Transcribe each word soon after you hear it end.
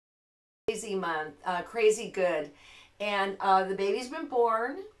crazy month, crazy good. And the baby's been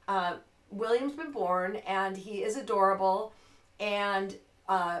born. William's been born, and he is adorable. And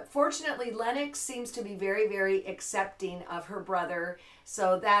fortunately, Lennox seems to be very, very accepting of her brother.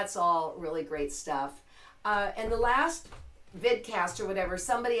 So that's all really great stuff. And the last vidcast or whatever,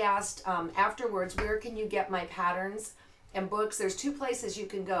 somebody asked afterwards, where can you get my patterns and books? There's two places you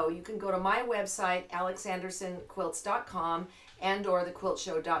can go. You can go to my website, alexandersonquilts.com, and or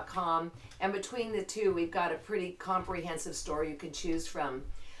thequiltshow.com. And between the two, we've got a pretty comprehensive store you can choose from.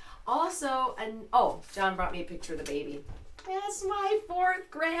 Also, and oh, John brought me a picture of the baby. That's my 4th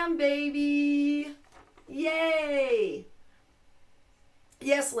grandbaby. Yay!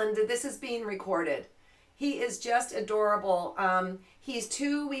 Yes, Linda, this is being recorded. He is just adorable. He's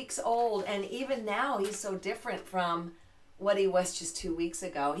 2 weeks old, and even now he's so different from what he was just 2 weeks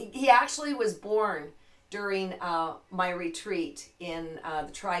ago. He actually was born during my retreat in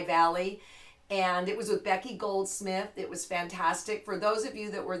the Tri-Valley, and it was with Becky Goldsmith. It was fantastic. For those of you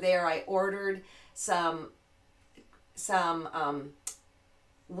that were there, I ordered some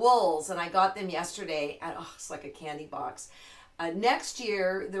wools, and I got them yesterday, and oh, it's like a candy box. Next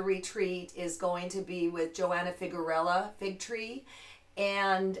year, the retreat is going to be with Joanna Figuerella, Fig Tree,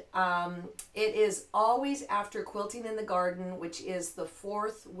 and it is always after Quilting in the Garden, which is the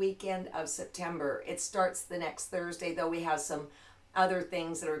 4th weekend of September. It starts the next Thursday, though we have some other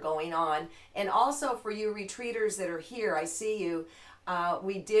things that are going on. And also for you retreaters that are here, I see you,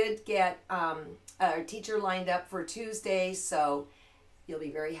 we did get a teacher lined up for Tuesday, so you'll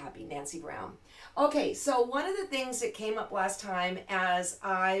be very happy, Nancy Brown. Okay, so one of the things that came up last time as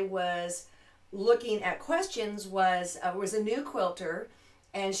I was looking at questions was a new quilter,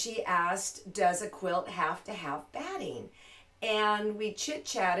 and she asked, does a quilt have to have batting? And we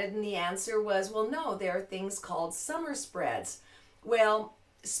chit-chatted, and the answer was, well, no, there are things called summer spreads. Well,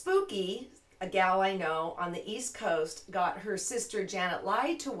 Spooky, a gal I know on the East Coast, got her sister Janet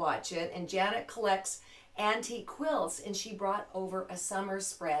Lai to watch it, and Janet collects antique quilts, and she brought over a summer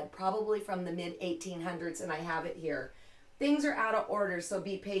spread, probably from the mid-1800s, and I have it here. Things are out of order, so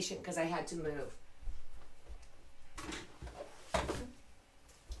be patient because I had to move.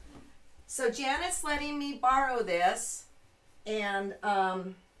 So Janet's letting me borrow this, and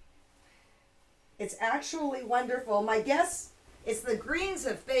it's actually wonderful. My guess is the greens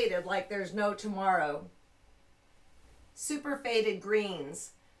have faded like there's no tomorrow. Super faded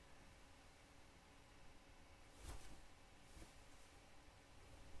greens.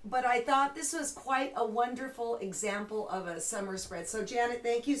 But I thought this was quite a wonderful example of a summer spread. So Janet,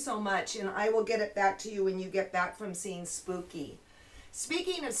 thank you so much, and I will get it back to you when you get back from seeing Spooky.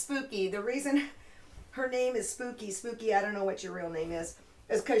 Speaking of Spooky, the reason her name is Spooky, I don't know what your real name is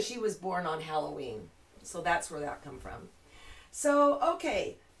because she was born on Halloween. So that's where that come from. So,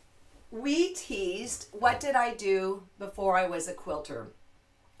 okay, we teased, what did I do before I was a quilter?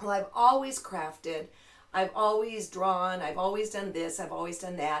 Well, I've always crafted. I've always drawn, I've always done this, I've always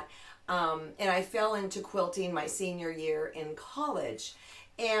done that. And I fell into quilting my senior year in college.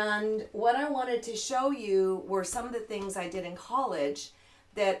 And what I wanted to show you were some of the things I did in college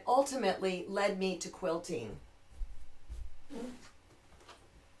that ultimately led me to quilting.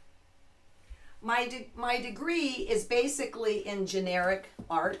 My degree is basically in generic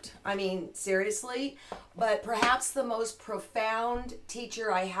art. I mean, seriously, but perhaps the most profound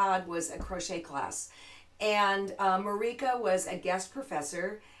teacher I had was a crochet class. And Marika was a guest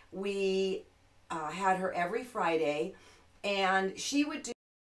professor. We had her every Friday, and she would do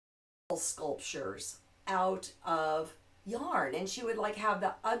sculptures out of yarn. And she would like have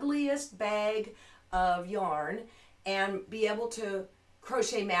the ugliest bag of yarn and be able to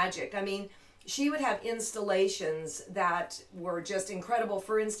crochet magic. I mean, she would have installations that were just incredible.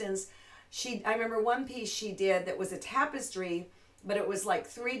 For instance, I remember one piece she did that was a tapestry, but it was like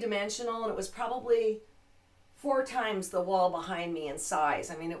 3-dimensional, and it was probably 4 times the wall behind me in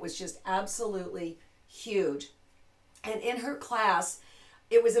size. I mean, it was just absolutely huge. And in her class,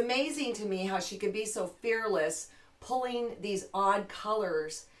 it was amazing to me how she could be so fearless, pulling these odd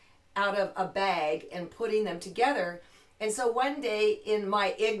colors out of a bag and putting them together. And so one day, in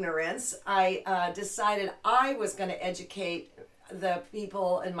my ignorance, I decided I was going to educate the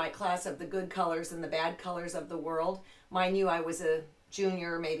people in my class of the good colors and the bad colors of the world. Mind you, I was a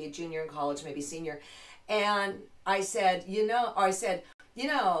junior, maybe a junior in college, maybe senior. And I said, you know,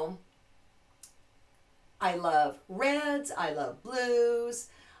 I love reds, I love blues,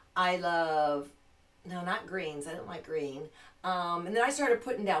 I love, no, not greens, I don't like green. And then I started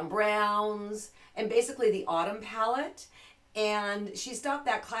putting down browns and basically the autumn palette. And she stopped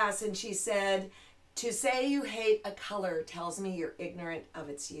that class and she said, to say you hate a color tells me you're ignorant of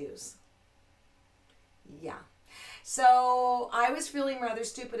its use. Yeah. So I was feeling rather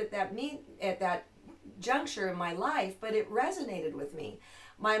stupid at that juncture in my life, but it resonated with me.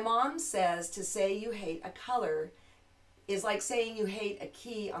 My mom says to say you hate a color is like saying you hate a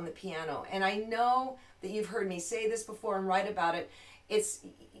key on the piano. And I know that you've heard me say this before and write about it. It's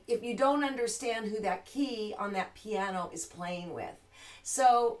if you don't understand who that key on that piano is playing with.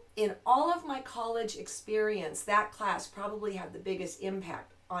 So in all of my college experience, that class probably had the biggest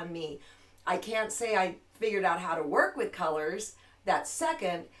impact on me. I can't say I figured out how to work with colors that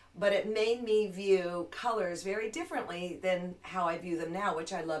second, but it made me view colors very differently than how I view them now,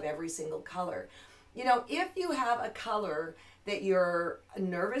 which I love every single color. You know, if you have a color that you're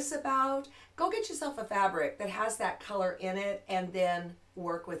nervous about, go get yourself a fabric that has that color in it and then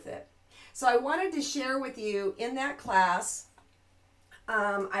work with it. So I wanted to share with you in that class,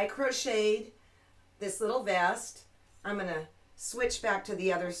 I crocheted this little vest. I'm going to switch back to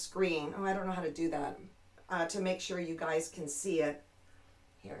the other screen. Oh, I don't know how to do that to make sure you guys can see it.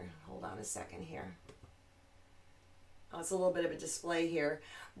 Here, hold on a second here. Oh, it's a little bit of a display here.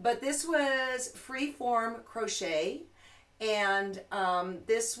 But this was freeform crochet. And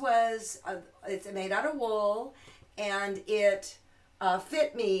this was, it's made out of wool. And it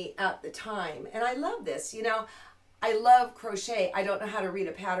fit me at the time. And I love this. You know, I love crochet. I don't know how to read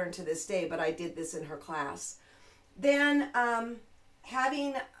a pattern to this day, but I did this in her class. Then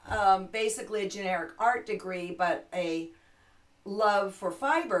having basically a generic art degree, but a love for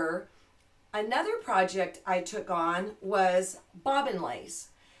fiber, another project I took on was bobbin lace.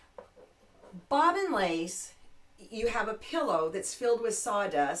 Bobbin lace, you have a pillow that's filled with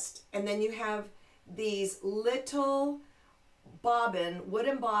sawdust, and then you have these little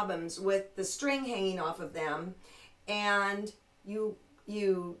wooden bobbins with the string hanging off of them, and you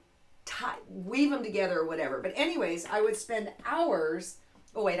weave them together or whatever. But anyways, I would spend hours.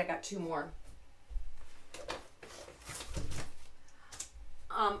 Oh wait, I got two more.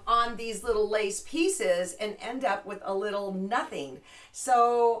 On these little lace pieces and end up with a little nothing.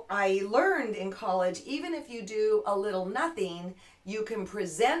 So I learned in college, even if you do a little nothing, you can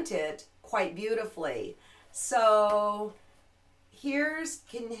present it quite beautifully. So here's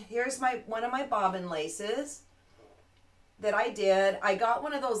one of my bobbin laces that I did. I got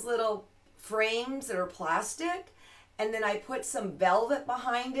one of those little frames that are plastic, and then I put some velvet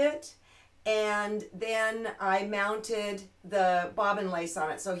behind it, and then I mounted the bobbin lace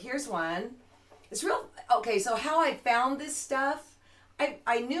on it. So here's one. It's real, okay, so how I found this stuff,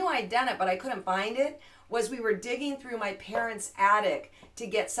 I knew I'd done it, but I couldn't find it, was we were digging through my parents' attic to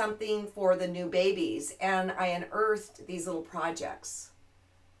get something for the new babies, and I unearthed these little projects.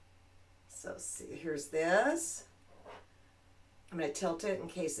 So see, here's this. I'm going to tilt it in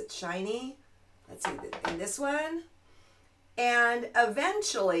case it's shiny. Let's see, in this one. And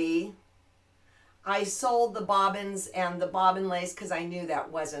eventually, I sold the bobbins and the bobbin lace because I knew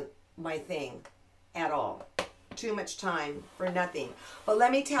that wasn't my thing at all. Too much time for nothing. But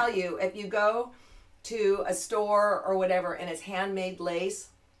let me tell you, if you go to a store or whatever and it's handmade lace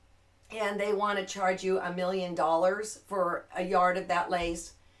and they want to charge you $1 million for a yard of that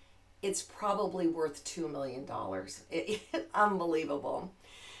lace, it's probably worth $2 million. Unbelievable.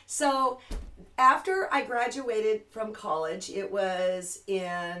 So after I graduated from college, it was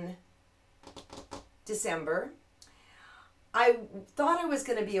in December, I thought I was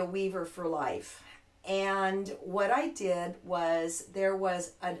going to be a weaver for life. And what I did was, there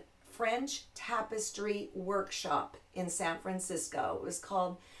was a French tapestry workshop in San Francisco. It was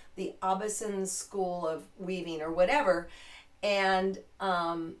called the Aubusson School of Weaving or whatever. And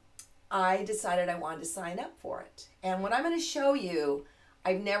I decided I wanted to sign up for it. And what I'm going to show you,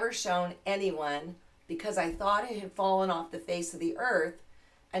 I've never shown anyone because I thought it had fallen off the face of the earth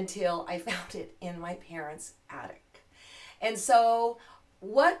until I found it in my parents' attic. And so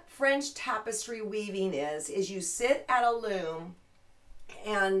what French tapestry weaving is you sit at a loom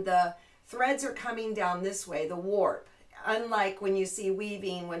and the threads are coming down this way, the warp, unlike when you see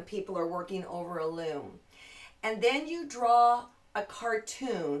weaving when people are working over a loom. And then you draw a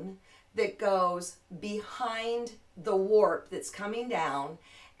cartoon that goes behind the warp that's coming down,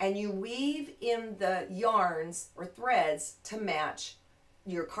 and you weave in the yarns or threads to match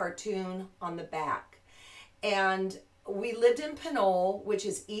your cartoon on the back. And we lived in Pinole, which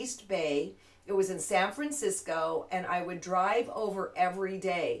is East Bay. It was in San Francisco, and I would drive over every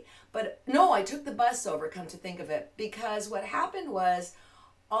day. But no, I took the bus over, come to think of it, because what happened was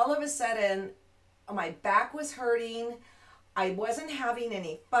all of a sudden my back was hurting. I wasn't having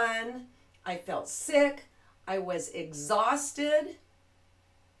any fun. I felt sick. I was exhausted.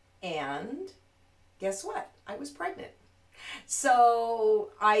 And guess what? I was pregnant.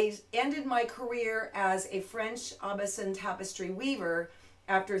 So I ended my career as a French Aubusson tapestry weaver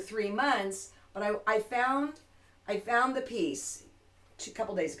after 3 months, but I found the piece a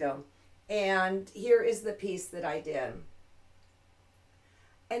couple days ago, and here is the piece that I did.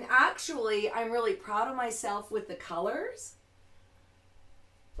 And actually, I'm really proud of myself with the colors.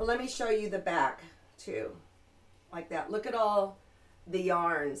 But let me show you the back too, like that. Look at all the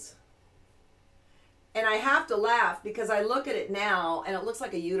yarns. And I have to laugh because I look at it now and it looks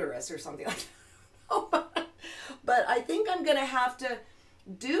like a uterus or something like that. But I think I'm gonna have to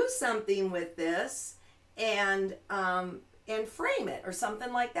do something with this and frame it or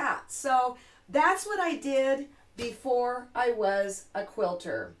something like that. So that's what I did before I was a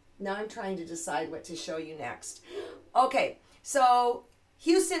quilter. Now I'm trying to decide what to show you next. Okay, so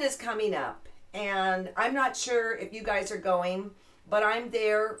Houston is coming up, and I'm not sure if you guys are going, but I'm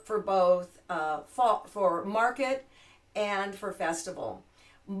there for both fall, for market and for festival.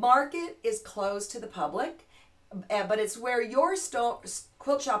 Market is closed to the public, but it's where your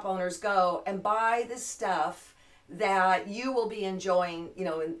quilt shop owners go and buy the stuff that you will be enjoying, you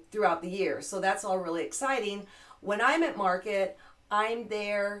know, throughout the year. So that's all really exciting. When I'm at market, I'm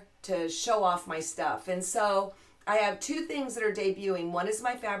there to show off my stuff. And so I have two things that are debuting. One is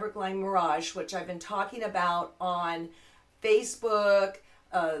my fabric line Mirage, which I've been talking about on Facebook,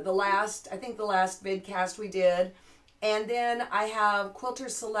 I think the last vidcast we did. And then I have Quilter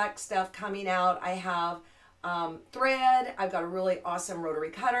Select stuff coming out. I have thread. I've got a really awesome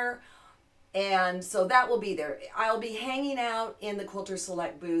rotary cutter. And so that will be there. I'll be hanging out in the Quilter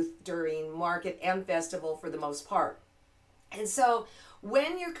Select booth during market and festival for the most part. And so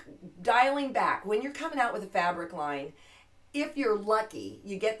when you're dialing back, when you're coming out with a fabric line, if you're lucky,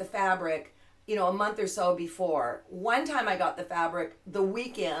 you get the fabric, you know, a month or so before. One time I got the fabric the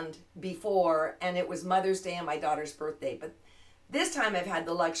weekend before, and it was Mother's Day and my daughter's birthday. But this time I've had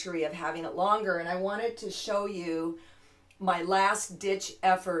the luxury of having it longer, and I wanted to show you my last ditch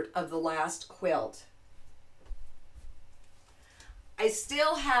effort of the last quilt. I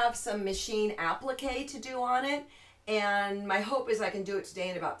still have some machine applique to do on it, and my hope is I can do it today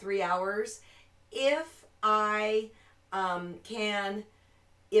in about 3 hours. If I can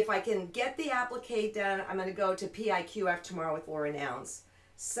get the applique done, I'm going to go to PIQF tomorrow with Laura Nouns.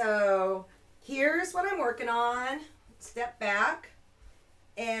 So here's what I'm working on. Step back,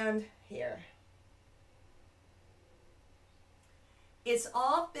 and here. It's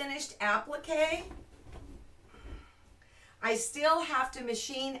all finished applique. I still have to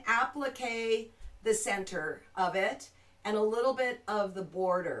machine applique the center of it and a little bit of the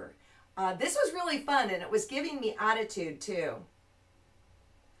border. This was really fun, and it was giving me attitude too.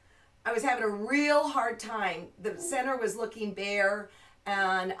 I was having a real hard time. The center was looking bare,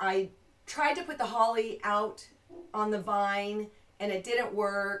 and I tried to put the holly out on the vine, and it didn't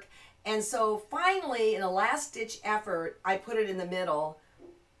work. And so finally, in a last ditch effort, I put it in the middle.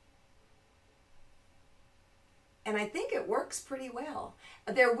 And I think it works pretty well.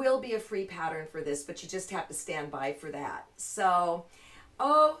 There will be a free pattern for this, but you just have to stand by for that. So,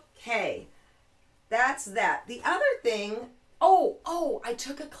 okay, that's that. The other thing, I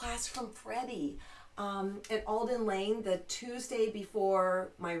took a class from Freddie at Alden Lane the Tuesday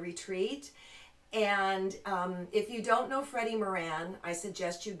before my retreat. And if you don't know Freddie Moran, I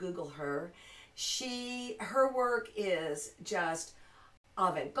suggest you Google her. Her work is just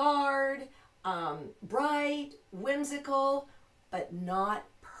avant-garde, bright, whimsical, but not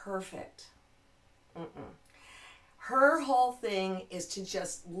perfect. Her whole thing is to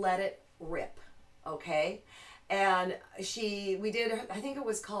just let it rip, okay? And we did, I think it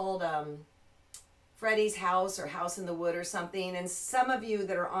was called Freddie's House or House in the Wood or something, and some of you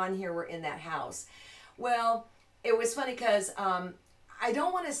that are on here were in that house. Well, it was funny because I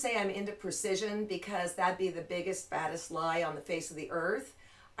don't want to say I'm into precision, because that'd be the biggest, baddest lie on the face of the earth.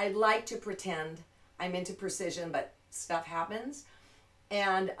 I'd like to pretend I'm into precision, but stuff happens.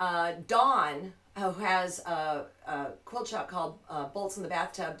 And Dawn, who has a quilt shop called Bolts in the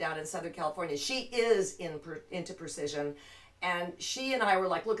Bathtub down in Southern California, she is into precision. And she and I were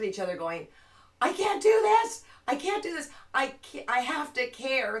like looking at each other going, I can't do this. I can't do this. I have to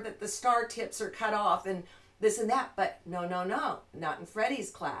care that the star tips are cut off and this and that. But no, not in Freddie's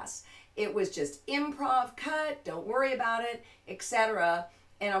class. It was just improv cut, don't worry about it, etc.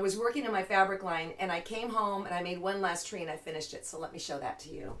 And I was working in my fabric line, and I came home and I made one last tree and I finished it. So let me show that to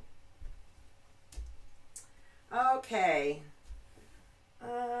you. Okay.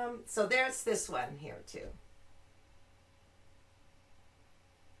 So there's this one here too.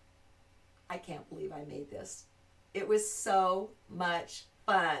 I can't believe I made this. It was so much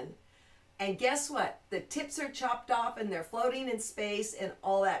fun. And guess what? The tips are chopped off and they're floating in space and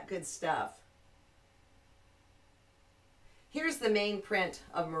all that good stuff. Here's the main print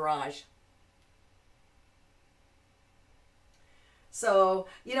of Mirage. So,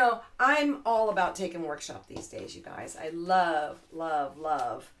 you know, I'm all about taking workshop these days, you guys. I love, love,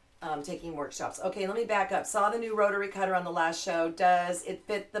 love taking workshops. Okay, let me back up. Saw the new rotary cutter on the last show. Does it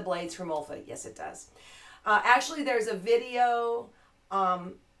fit the blades from Olfa? Yes, it does. Actually, there's a video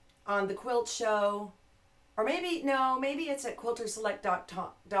on the Quilt show, or maybe, no, maybe it's at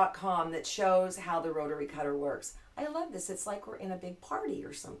quilterselect.com that shows how the rotary cutter works. I love this. It's like we're in a big party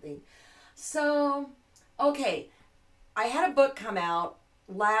or something. So, okay. I had a book come out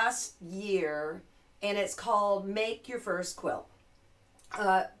last year, and it's called Make Your First Quilt.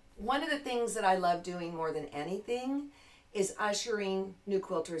 One of the things that I love doing more than anything is ushering new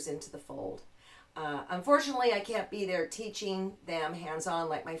quilters into the fold. Unfortunately, I can't be there teaching them hands-on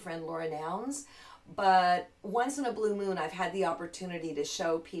like my friend Laura Nouns, but once in a blue moon, I've had the opportunity to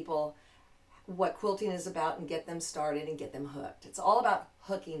show people what quilting is about and get them started and get them hooked. It's all about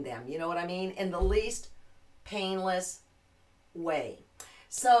hooking them, you know what I mean? In the least painless way.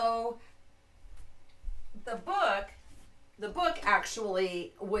 So the book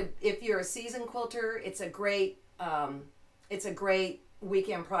actually would, if you're a seasoned quilter, it's a great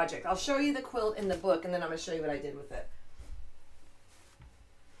weekend project. I'll show you the quilt in the book, and then I'm going to show you what I did with it.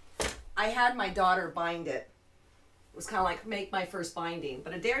 I had my daughter bind it. It was kind of like make my first binding,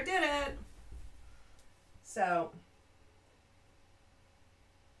 but Adair did it. So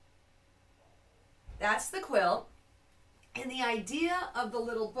that's the quilt. And the idea of the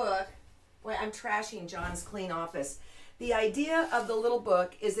little book, boy, I'm trashing John's clean office. The idea of the little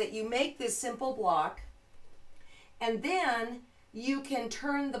book is that you make this simple block, and then you can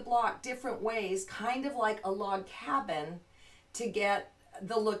turn the block different ways, kind of like a log cabin, to get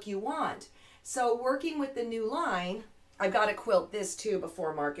the look you want. So working with the new line, I've got to quilt this too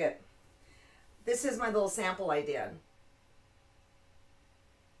before market. This is my little sample I did.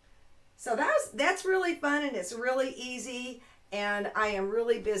 So that's really fun, and it's really easy, and I am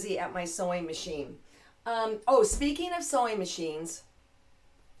really busy at my sewing machine. Oh, speaking of sewing machines,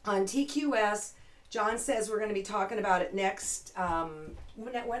 on TQS, John says we're going to be talking about it next,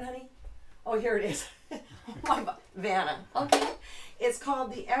 when, honey? Oh, here it is. Vanna. Okay. It's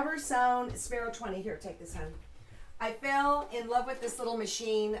called the Eversound Sparrow 20. Here, take this, hon. I fell in love with this little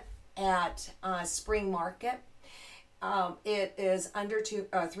machine at Spring Market. It is under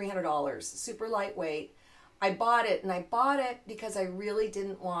 $300, super lightweight. I bought it, and I bought it because I really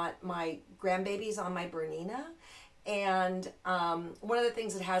didn't want my grandbabies on my Bernina. And one of the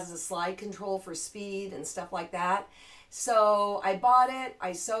things it has is a slide control for speed and stuff like that. So I bought it,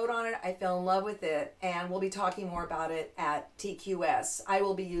 I sewed on it, I fell in love with it, and we'll be talking more about it at TQS. I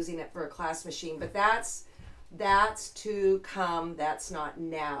will be using it for a class machine, but that's to come, that's not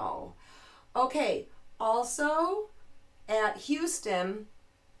now. Okay, also at Houston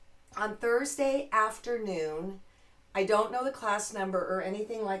on Thursday afternoon, I don't know the class number or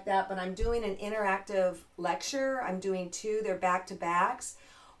anything like that, but I'm doing an interactive lecture. I'm doing two, they're back-to-backs.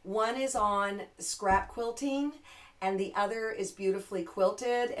 One is on scrap quilting, and the other is beautifully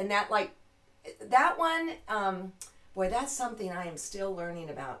quilted. And that one, boy, that's something I am still learning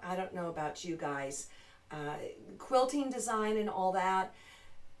about. I don't know about you guys. Quilting design and all that.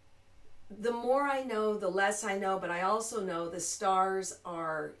 The more I know, the less I know, but I also know the stars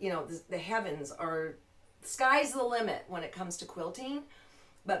are, you know, the heavens are, sky's the limit when it comes to quilting.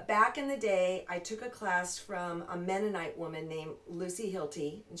 But back in the day, I took a class from a Mennonite woman named Lucy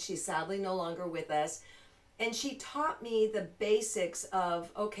Hilty, and she's sadly no longer with us. And she taught me the basics of,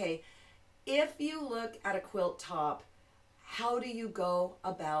 okay, if you look at a quilt top, how do you go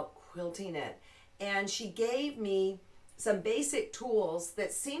about quilting it? And she gave me some basic tools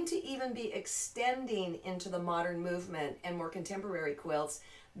that seem to even be extending into the modern movement and more contemporary quilts.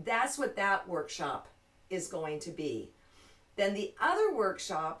 That's what that workshop is going to be. Then the other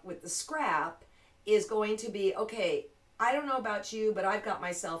workshop with the scrap is going to be, okay, I don't know about you, but I've got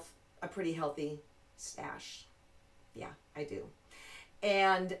myself a pretty healthy stash. Yeah, I do.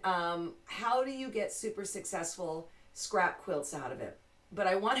 And how do you get super successful scrap quilts out of it? But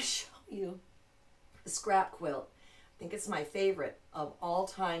I want to show you the scrap quilt. I think it's my favorite of all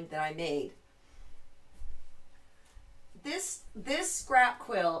time that I made. This scrap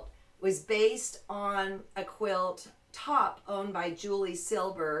quilt was based on a quilt top owned by Julie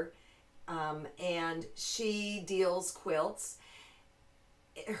Silber, and she deals quilts.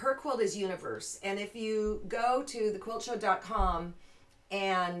 Her quilt is Universe, and if you go to thequiltshow.com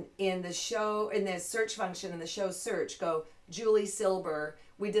and in the show, in the search function, in the show search, go Julie Silber.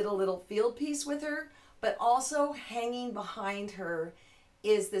 We did a little field piece with her, but also hanging behind her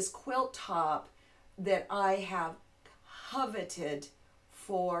is this quilt top that I have coveted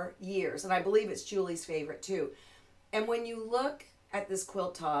for years. And I believe it's Julie's favorite too. And when you look at this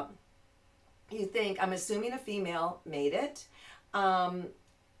quilt top, you think, I'm assuming a female made it. And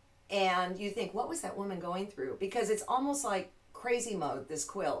you think, what was that woman going through? Because it's almost like crazy mode, this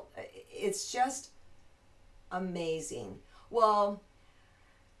quilt. It's just amazing. Well,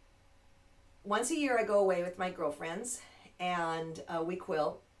 once a year I go away with my girlfriends and we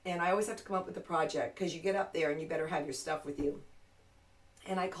quilt. And I always have to come up with a project because you get up there and you better have your stuff with you.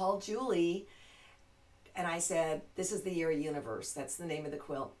 And I called Julie and I said, this is the year of Universe. That's the name of the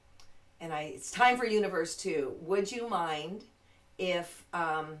quilt. And it's time for Universe 2. Would you mind if,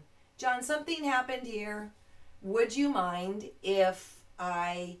 John, something happened here. Would you mind if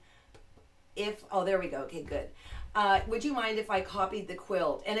oh, there we go. Okay, good. Would you mind if I copied the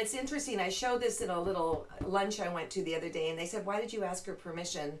quilt? And it's interesting. I showed this in a little lunch I went to the other day, and they said, why did you ask her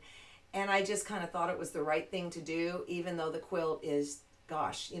permission? And I just kind of thought it was the right thing to do, even though the quilt is,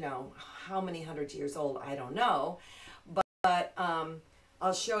 gosh, you know, how many hundreds of years old, I don't know. But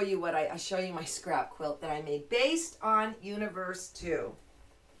I'll show you I'll show you my scrap quilt that I made based on Universe 2.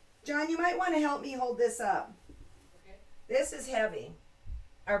 John, you might want to help me hold this up. Okay. This is heavy,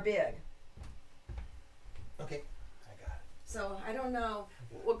 or big. Okay, I got it. So I don't know.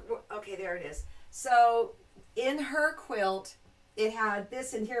 Okay, there it is. So in her quilt, it had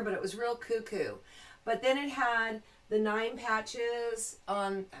this in here, but it was real cuckoo. But then it had the 9 patches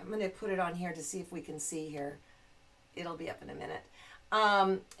on. I'm going to put it on here to see if we can see here. It'll be up in a minute.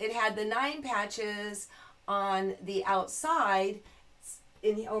 It had the 9 patches on the outside,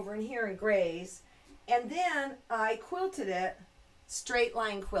 over in here in grays, and then I quilted it straight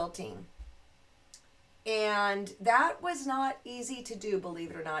line quilting. And that was not easy to do, believe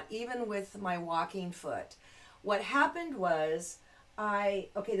it or not, even with my walking foot. What happened was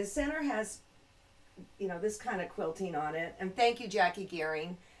okay, the center has, you know, this kind of quilting on it. And thank you, Jackie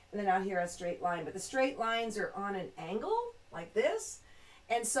Gearing. And then out here a straight line. But the straight lines are on an angle like this.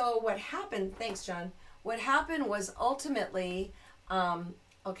 And so what happened, thanks, John. What happened was ultimately,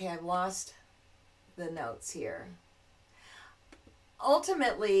 okay, I've lost the notes here.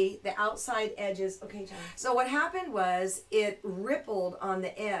 Ultimately, the outside edges, okay, John. So what happened was it rippled on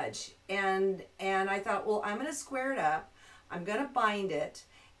the edge. And I thought, well, I'm going to square it up. I'm going to bind it.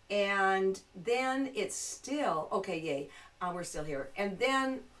 And then it's still, okay, yay, we're still here. And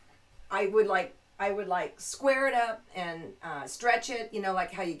then I would square it up and stretch it, you know,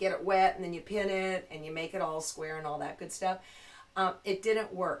 like how you get it wet and then you pin it and you make it all square and all that good stuff. It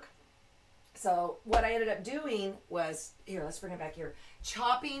didn't work. So what I ended up doing was, here, let's bring it back here,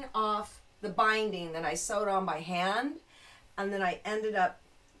 chopping off the binding that I sewed on by hand, and then I ended up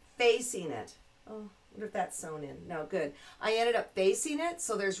facing it. Oh, I wonder if that's sewn in. No, good. I ended up facing it,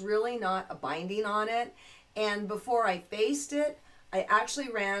 so there's really not a binding on it. And before I faced it, I actually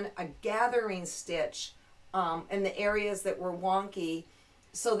ran a gathering stitch in the areas that were wonky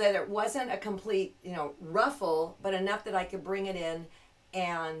so that it wasn't a complete, you know, ruffle, but enough that I could bring it in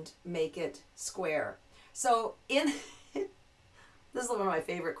and make it square. So this is one of my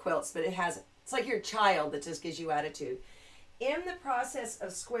favorite quilts, but it's like your child that just gives you attitude. In the process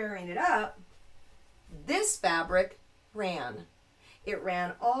of squaring it up, this fabric ran. It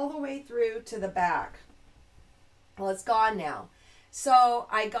ran all the way through to the back. Well, it's gone now. So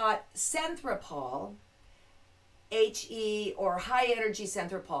I got Synthropol, HE, or high energy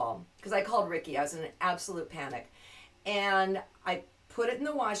Synthropol, because I called Ricky. I was in an absolute panic. And I put it in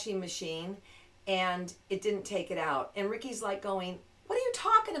the washing machine and it didn't take it out. And Ricky's like going, what are you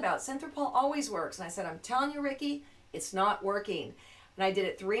talking about? Synthropol always works. And I said, I'm telling you, Ricky, it's not working. And I did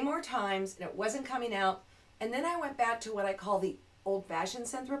it 3 more times and it wasn't coming out. And then I went back to what I call the old-fashioned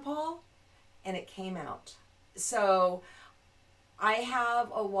Synthropol and it came out. So I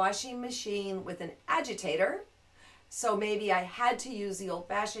have a washing machine with an agitator. So maybe I had to use the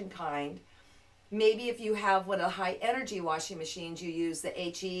old-fashioned kind. Maybe if you have one of the high energy washing machines, you use the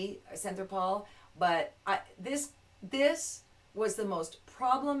HE Synthropol. But this was the most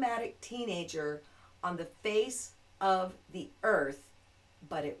problematic teenager on the face of the earth,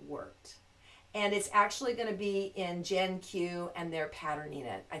 but it worked. And it's actually going to be in Gen Q, and they're patterning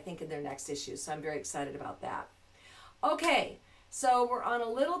it, I think, in their next issue. So I'm very excited about that. Okay, so we're on a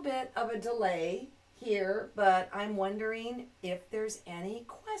little bit of a delay here, but I'm wondering if there's any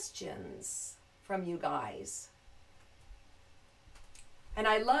questions from you guys. And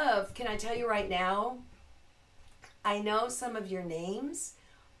I love, can I tell you right now, I know some of your names,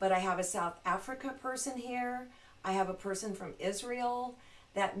 but I have a South Africa person here. I have a person from Israel.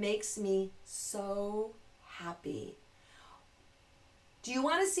 That makes me so happy. Do you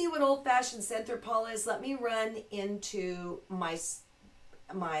want to see what old-fashioned center pall is? Let me run into my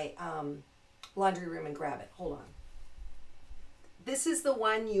laundry room and grab it. Hold on. This is the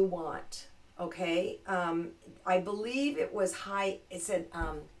one you want, okay? I believe it was high. It said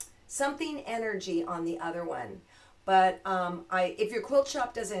something energy on the other one. But if your quilt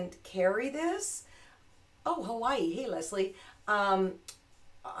shop doesn't carry this, oh, Hawaii, hey, Leslie.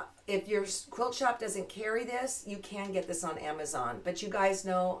 If your quilt shop doesn't carry this, you can get this on Amazon. But you guys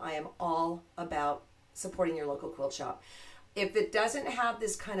know I am all about supporting your local quilt shop. If it doesn't have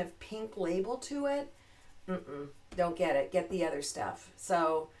this kind of pink label to it, don't get it. Get the other stuff.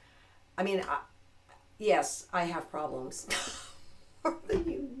 So, I mean, yes, I have problems.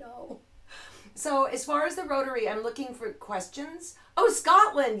 You know. So as far as the Rotary, I'm looking for questions. Oh,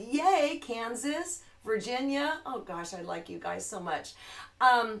 Scotland, yay, Kansas, Virginia. Oh gosh, I like you guys so much.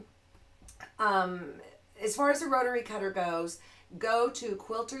 As far as the Rotary cutter goes, go to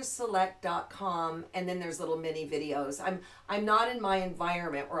quiltersselect.com, and then there's little mini videos. I'm not in my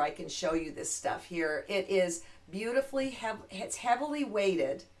environment where I can show you this stuff here. It is beautifully, it's heavily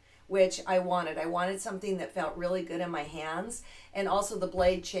weighted, which I wanted. I wanted something that felt really good in my hands, and also the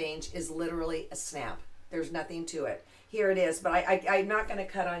blade change is literally a snap. There's nothing to it. Here it is, but I'm not going to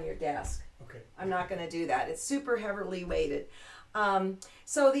cut on your desk. Okay. I'm not going to do that. It's super heavily weighted.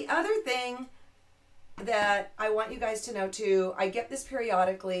 So the other thing that I want you guys to know too, I get this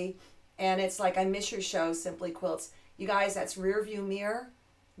periodically, and it's like, I miss your show, Simply Quilts. You guys, that's rear view mirror.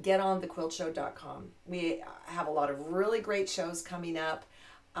 Get on thequiltshow.com. We have a lot of really great shows coming up,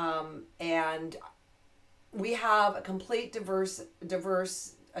 and we have a complete diverse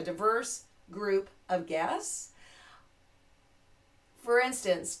group of guests. For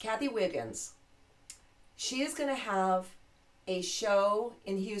instance, Kathy Wiggins, she is going to have a show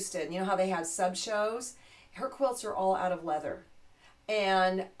in Houston. You know how they have sub shows? Her quilts are all out of leather.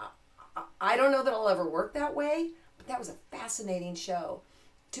 And I don't know that I'll ever work that way, but that was a fascinating show.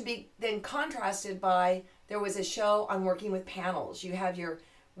 To be then contrasted by, there was a show on working with panels. You have your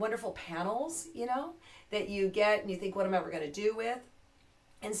wonderful panels, you know, that you get and you think, what am I ever going to do with?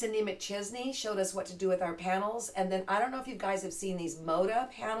 And Cindy McChesney showed us what to do with our panels. And then I don't know if you guys have seen these Moda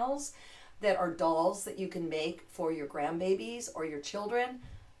panels that are dolls that you can make for your grandbabies or your children.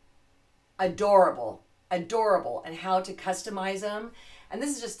 Adorable, adorable, and how to customize them. And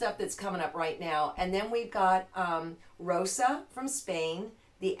this is just stuff that's coming up right now. And then we've got Rosa from Spain,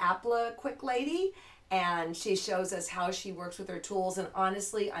 the Apla Quick Lady, and she shows us how she works with her tools. And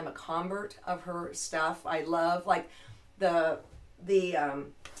honestly, I'm a convert of her stuff. I love, like, the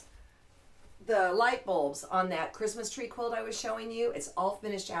light bulbs on that Christmas tree quilt I was showing you. It's all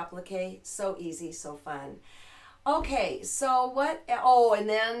finished applique. So easy, so fun. Okay, so what? Oh, and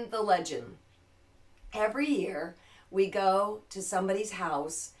then the legend. Every year we go to somebody's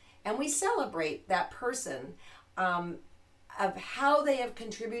house and we celebrate that person of how they have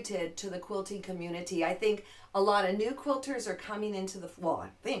contributed to the quilting community. I think a lot of new quilters are coming into the, well,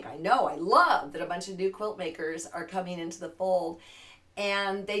 I love that a bunch of new quilt makers are coming into the fold,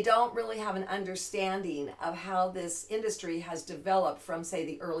 and they don't really have an understanding of how this industry has developed from, say,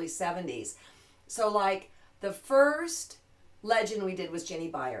 the early 70s. So like the first legend we did was Jenny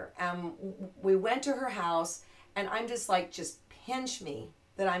Beyer. We went to her house, and I'm just like, just pinch me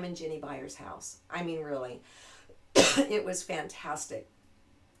that I'm in Jenny Beyer's house. I mean, really. It was fantastic.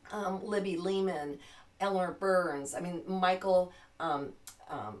 Libby Lehman, Eleanor Burns, I mean, Michael,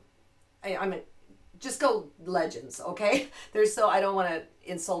 just go legends, okay? I don't want to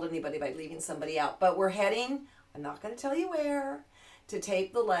insult anybody by leaving somebody out, but we're heading, I'm not going to tell you where, to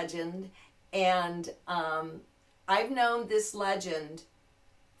tape the legend. And I've known this legend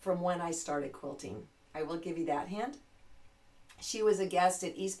from when I started quilting. I will give you that hint. She was a guest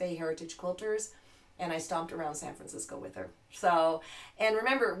at East Bay Heritage Quilters, and I stomped around San Francisco with her. So, and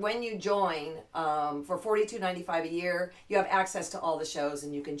remember, when you join, for $42.95 a year, you have access to all the shows,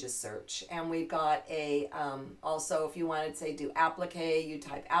 and you can just search. And we've got a, also, if you wanted to say do applique, you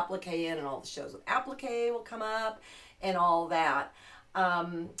type applique in, and all the shows with applique will come up, and all that.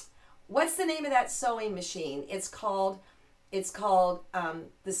 What's the name of that sewing machine? It's called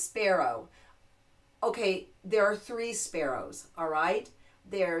the Sparrow. Okay, there are 3 Sparrows, all right?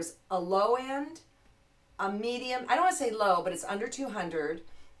 There's a low end, a medium, I don't want to say low, but it's under 200.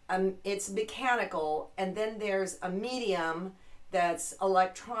 It's mechanical, and then there's a medium that's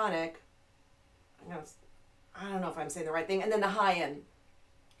electronic. I don't know if I'm saying the right thing, and then the high end.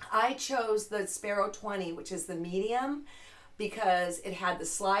 I chose the Sparrow 20, which is the medium, because it had the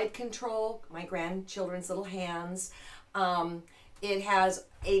slide control, my grandchildren's little hands. It has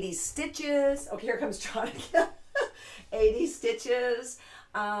 80 stitches. Oh, here comes John again. 80 stitches.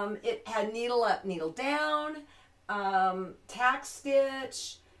 It had needle up, needle down, tack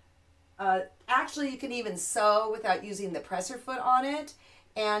stitch. Actually, you can even sew without using the presser foot on it.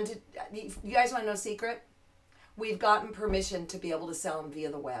 And you guys want to know a secret? We've gotten permission to be able to sell them via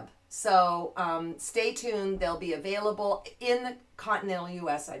the web. So stay tuned. They'll be available in the continental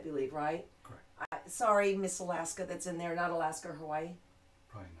U.S., I believe, right? Correct. Sorry, Miss Alaska that's in there. Not Alaska or Hawaii.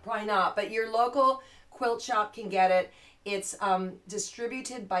 Probably not. Probably not. But your local quilt shop can get it. It's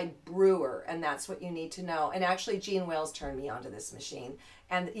distributed by Brewer, and that's what you need to know. And actually, Jean Wells turned me onto this machine.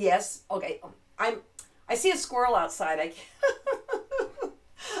 And yes, okay, I see a squirrel outside.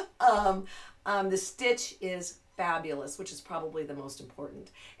 The stitch is fabulous, which is probably the most important.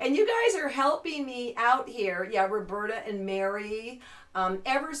 And you guys are helping me out here. Yeah, Roberta and Mary.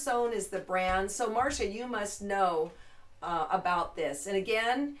 Eversewn is the brand. So Marcia, you must know about this. And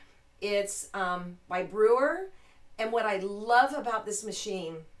again, it's by Brewer. And what I love about this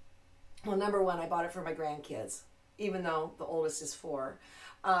machine, well, number one, I bought it for my grandkids, even though the oldest is 4.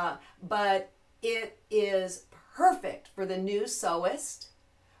 But it is perfect for the new sewist.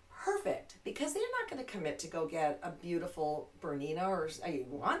 Perfect, because they're not going to commit to go get a beautiful Bernina, or you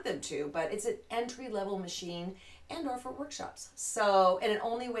want them to, but it's an entry-level machine and or for workshops. So, and it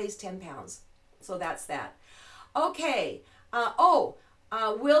only weighs 10 pounds. So that's that. Okay.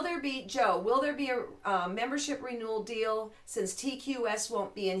 Will there be, Joe, will there be a membership renewal deal since TQS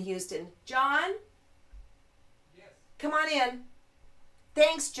won't be in Houston? John? Yes. Come on in.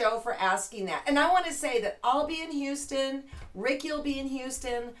 Thanks, Joe, for asking that. And I want to say that I'll be in Houston. Ricky will be in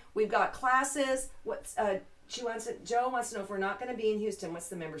Houston. We've got classes. Joe wants to know if we're not going to be in Houston. What's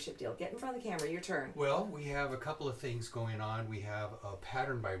the membership deal? Get in front of the camera. Your turn. Well, we have a couple of things going on. We have a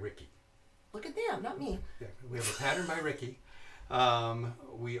pattern by Ricky. Look at them, not me. Yeah, we have a pattern by Ricky.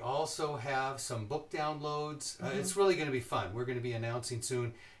 We also have some book downloads. It's really going to be fun. We're going to be announcing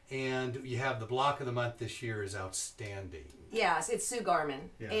soon. And you have the block of the month this year is outstanding. Yes, it's Sue Garman.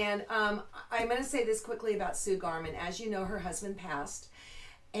 Yeah. And I'm going to say this quickly about Sue Garman. As you know, her husband passed.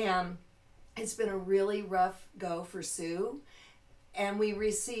 And it's been a really rough go for Sue. And we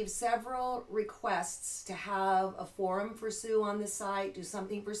received several requests to have a forum for Sue on the site, do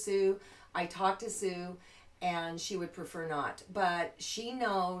something for Sue. I talked to Sue, and she would prefer not. But she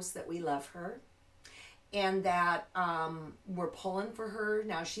knows that we love her and that we're pulling for her.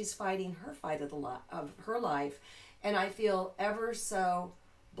 Now she's fighting her fight of her life. And I feel ever so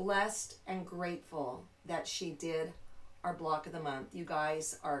blessed and grateful that she did our block of the month. You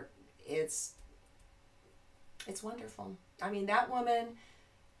guys are, it's wonderful. I mean, that woman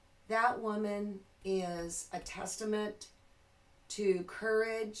is a testament to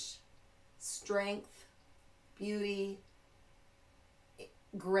courage, strength, beauty,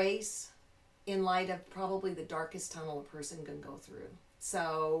 grace in light of probably the darkest tunnel a person can go through.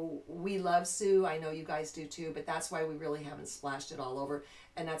 So we love Sue. I know you guys do too, but that's why we really haven't splashed it all over.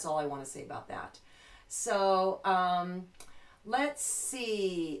 And that's all I want to say about that. So let's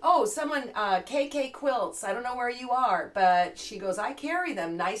see. Oh, someone, KK Quilts. I don't know where you are, but she goes, I carry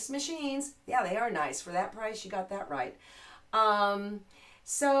them. Nice machines. Yeah, they are nice. For that price, you got that right.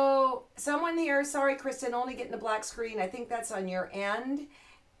 So someone here, sorry, Kristen, only getting the black screen. I think that's on your end.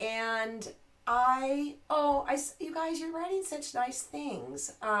 And you guys, you're writing such nice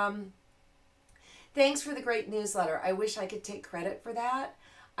things. Thanks for the great newsletter. I wish I could take credit for that.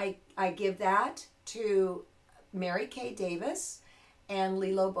 I give that to Mary Kay Davis and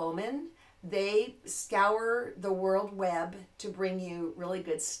Lilo Bowman. They scour the world web to bring you really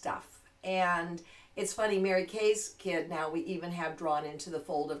good stuff. And it's funny, Mary Kay's kid now we even have drawn into the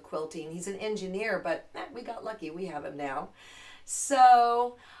fold of quilting. He's an engineer, but we got lucky. We have him now.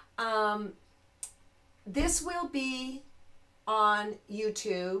 So this will be on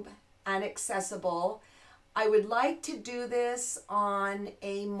YouTube and accessible. I would like to do this on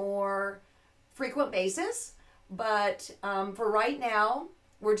a more frequent basis, but for right now,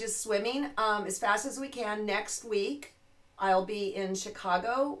 we're just swimming as fast as we can. Next week, I'll be in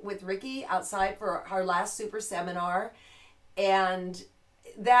Chicago with Ricky outside for our last super seminar, and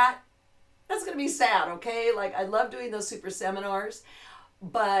that's going to be sad, okay? Like, I love doing those super seminars,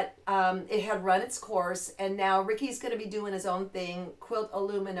 but it had run its course, and now Ricky's going to be doing his own thing. Quilt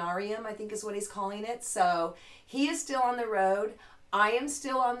Illuminarium, I think is what he's calling it. So he is still on the road. I am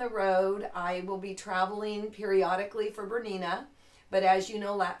still on the road. I will be traveling periodically for Bernina, but as you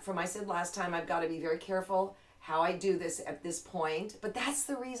know, from I said last time, I've got to be very careful how I do this at this point, but that's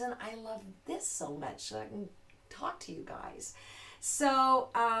the reason I love this so much, so I can talk to you guys. So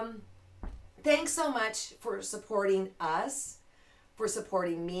thanks so much for supporting us, for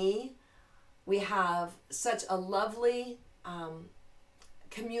supporting me. We have such a lovely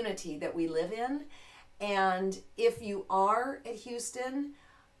community that we live in, and if you are at Houston,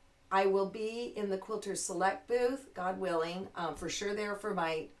 I will be in the Quilters Select booth, God willing, for sure there for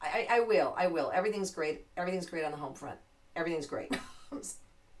my, I will. Everything's great. Everything's great on the home front. Everything's great.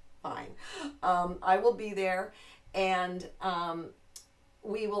 Fine. I will be there, and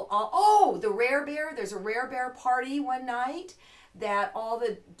we will all, the Rare Bear, there's a Rare Bear party one night that all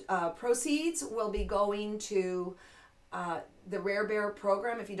the proceeds will be going to the Rare Bear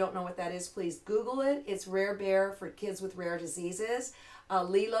program. If you don't know what that is, please Google it. It's Rare Bear for kids with rare diseases.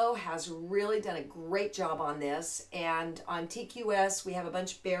 Lilo has really done a great job on this, and on TQS we have a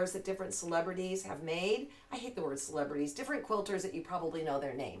bunch of bears that different celebrities have made. I hate the word celebrities, different quilters that you probably know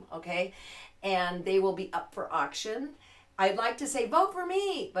their name, okay? And they will be up for auction. I'd like to say vote for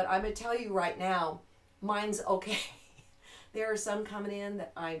me, but I'm going to tell you right now, mine's okay. There are some coming in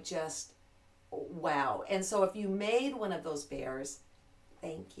that I just, wow. And so if you made one of those bears,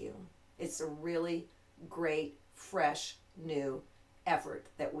 thank you. It's a really great, fresh, new effort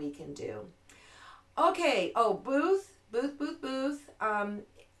that we can do. Okay, oh, booth.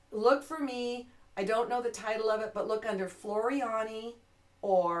 Look for me. I don't know the title of it, but look under Floriani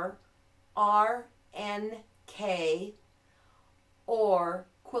or RNK or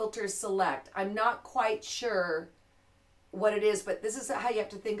Quilters Select. I'm not quite sure what it is, but this is how you have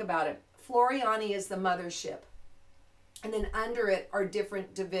to think about it. Floriani is the mothership. And then under it are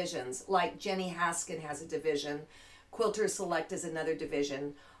different divisions, like Jenny Haskin has a division. Quilters Select is another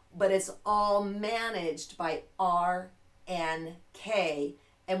division, but it's all managed by RNK.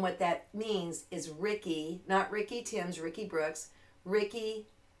 And what that means is Ricky, not Ricky Timms, Ricky Brooks, Ricky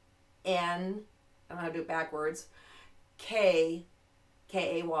N, I don't know how to do it backwards, K,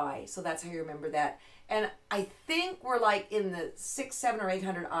 K-A-Y. So that's how you remember that. And I think we're like in the 600, 700, or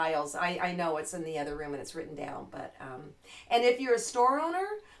 800 aisles. I know it's in the other room and it's written down. But and if you're a store owner,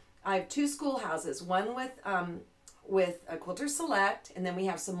 I have 2 schoolhouses. One with a Quilters Select, and then we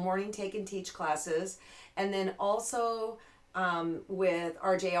have some morning take and teach classes, and then also with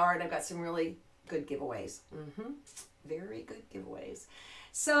RJR, and I've got some really good giveaways. Very good giveaways.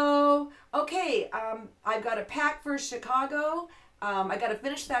 So, okay, I've got a pack for Chicago. I got to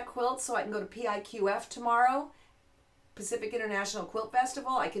finish that quilt so I can go to PIQF tomorrow, Pacific International Quilt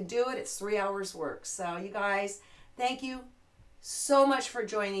Festival. I can do it. It's 3 hours work. So, you guys, thank you so much for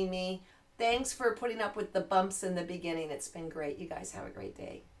joining me. Thanks for putting up with the bumps in the beginning. It's been great. You guys have a great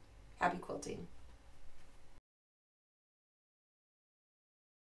day. Happy quilting.